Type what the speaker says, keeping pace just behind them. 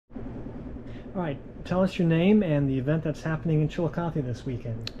All right, tell us your name and the event that's happening in Chillicothe this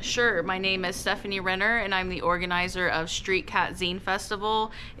weekend. Sure, my name is Stephanie Renner, and I'm the organizer of Street Cat Zine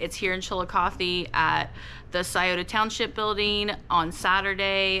Festival. It's here in Chillicothe at the Scioto Township Building on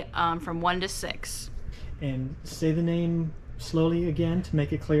Saturday from 1 to 6. And say the name slowly again to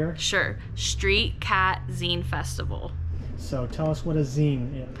make it clear. Sure, Street Cat Zine Festival. So tell us what a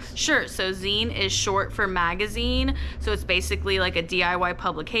zine is. Sure, so zine is short for magazine, so it's basically like a DIY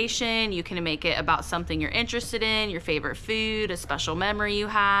publication. You can make it about something you're interested in, your favorite food, a special memory you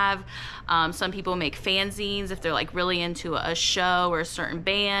have. Some people make fanzines if they're like really into a show or a certain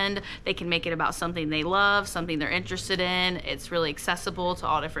band. They can make it about something they love, something they're interested in. It's really accessible to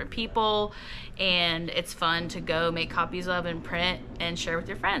all different people, and it's fun to go make copies of and print and share with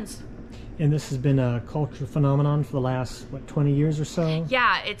your friends. And this has been a cultural phenomenon for the last, what, 20 years or so?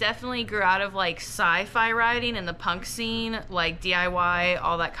 Yeah, it definitely grew out of like sci-fi writing and the punk scene, like DIY,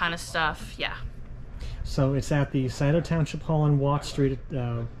 all that kind of stuff, yeah. So it's at the Scioto Township Hall on Watt Street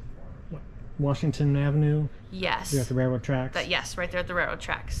at Washington Avenue? Yes. There at the railroad tracks? Yes, right there at the railroad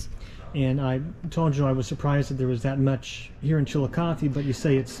tracks. And I told you I was surprised that there was that much here in Chillicothe, but you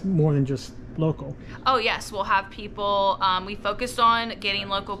say it's more than just local. Oh yes, we'll have people, we focused on getting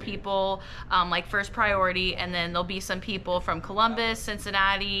local people like first priority, and then there'll be some people from Columbus,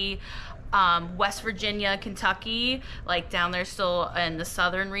 Cincinnati, West Virginia, Kentucky, like down there still in the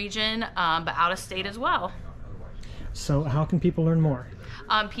southern region, but out of state as well. So how can people learn more?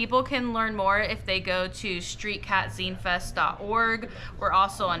 People can learn more if they go to streetcatzinefest.org. We're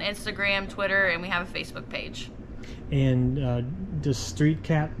also on Instagram, Twitter, and we have a Facebook page. And does Street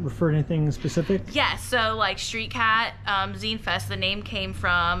Cat refer to anything specific? Yes, so like Street Cat Zine Fest, the name came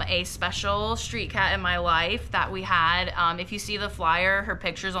from a special street cat in my life that we had. If you see the flyer, her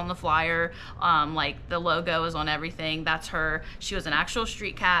picture's on the flyer, like the logo is on everything. That's her. She was an actual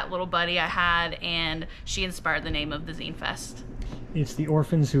street cat, little buddy I had, and she inspired the name of the Zine Fest. It's the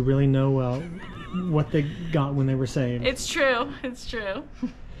orphans who really know what they got when they were saved. It's true. It's true.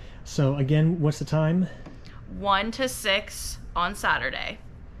 So again, what's the time? 1 to 6 on Saturday.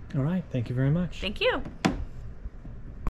 All right. Thank you very much. Thank you.